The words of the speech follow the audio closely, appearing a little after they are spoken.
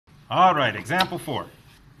All right, example 4.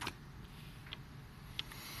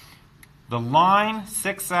 The line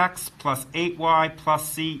 6x plus 8y plus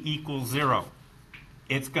c equals 0.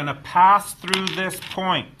 It's going to pass through this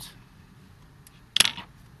point.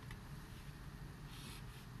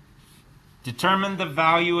 Determine the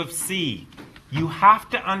value of c. You have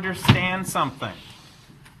to understand something.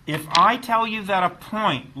 If I tell you that a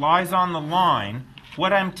point lies on the line,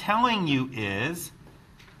 what I'm telling you is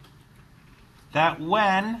that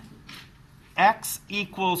when x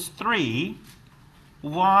equals 3,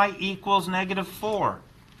 y equals -4.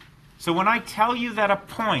 So when I tell you that a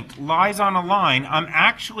point lies on a line, I'm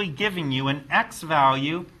actually giving you an x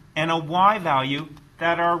value and a y value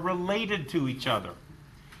that are related to each other.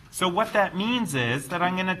 So what that means is that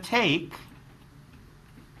I'm going to take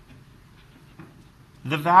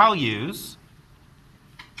the values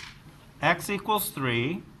x equals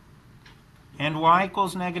 3 and y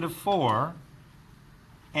equals -4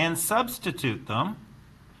 and substitute them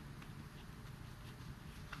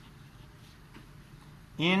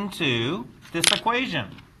into this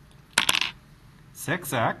equation.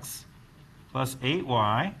 6x plus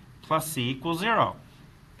 8y plus c equals 0.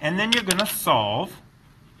 And then you're going to solve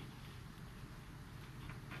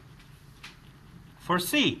for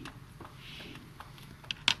c.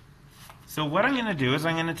 So what I'm going to do is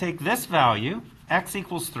I'm going to take this value, x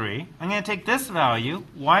equals 3. I'm going to take this value,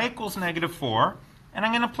 y equals -4, and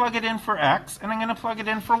I'm going to plug it in for x, and I'm going to plug it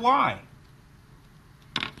in for y.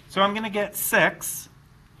 So I'm going to get 6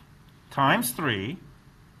 times 3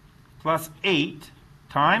 plus 8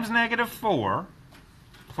 times -4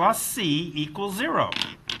 plus c equals 0.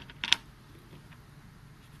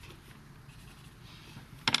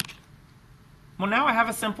 Well, now I have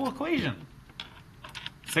a simple equation.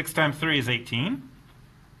 6 times 3 is 18.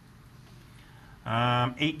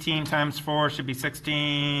 18 times 4 should be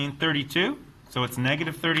 16, 32. So it's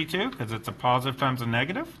 -32 because it's a positive times a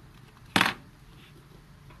negative.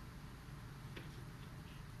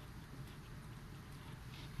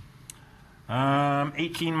 Um,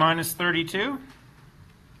 18 minus 32,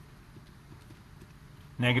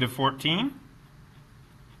 -14.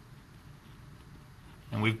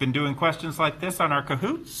 And we've been doing questions like this on our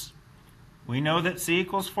Kahoots. We know that c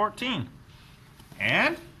equals 14.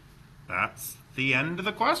 And that's the end of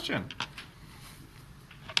the question.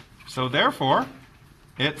 So therefore,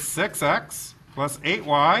 it's 6x plus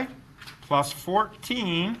 8y plus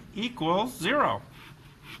 14 equals 0.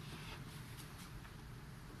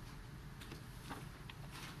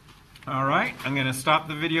 All right, I'm going to stop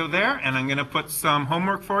the video there, and I'm going to put some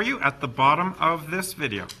homework for you at the bottom of this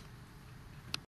video.